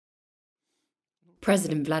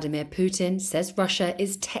President Vladimir Putin says Russia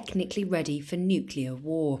is technically ready for nuclear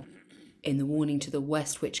war. In the warning to the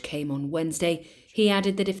West, which came on Wednesday, he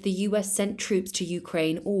added that if the US sent troops to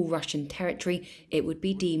Ukraine or Russian territory, it would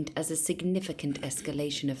be deemed as a significant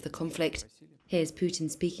escalation of the conflict. Here's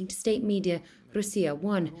Putin speaking to state media Russia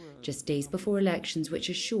 1, just days before elections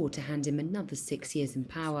which are sure to hand him another 6 years in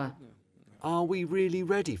power. Are we really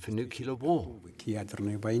ready for nuclear war?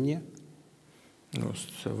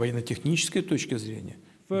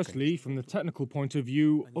 Firstly, from the technical point of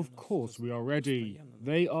view, of course we are ready.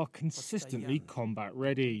 They are consistently combat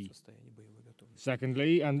ready.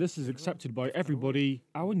 Secondly, and this is accepted by everybody,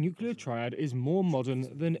 our nuclear triad is more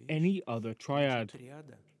modern than any other triad.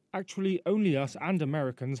 Actually, only us and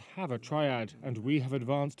Americans have a triad, and we have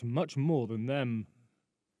advanced much more than them.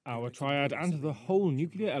 Our triad and the whole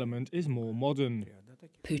nuclear element is more modern.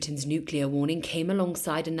 Putin's nuclear warning came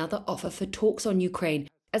alongside another offer for talks on Ukraine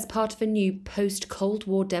as part of a new post-Cold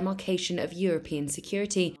War demarcation of European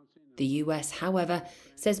security. The US, however,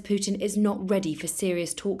 says Putin is not ready for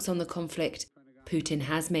serious talks on the conflict. Putin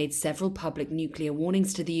has made several public nuclear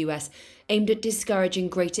warnings to the US aimed at discouraging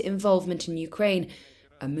greater involvement in Ukraine,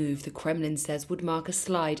 a move the Kremlin says would mark a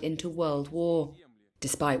slide into World War.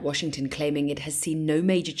 Despite Washington claiming it has seen no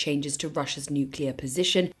major changes to Russia's nuclear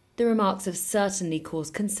position, the remarks have certainly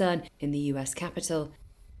caused concern in the US capital.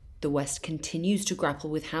 The West continues to grapple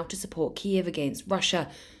with how to support Kyiv against Russia,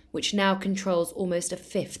 which now controls almost a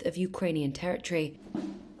fifth of Ukrainian territory.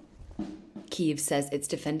 Kyiv says it's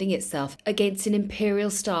defending itself against an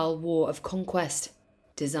imperial-style war of conquest,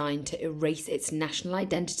 designed to erase its national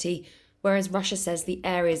identity, whereas Russia says the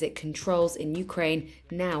areas it controls in Ukraine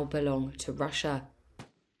now belong to Russia.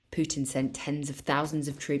 Putin sent tens of thousands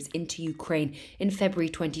of troops into Ukraine in February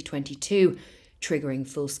 2022, triggering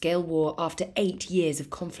full-scale war after 8 years of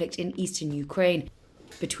conflict in eastern Ukraine,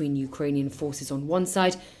 between Ukrainian forces on one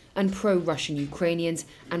side and pro-Russian Ukrainians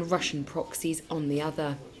and Russian proxies on the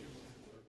other.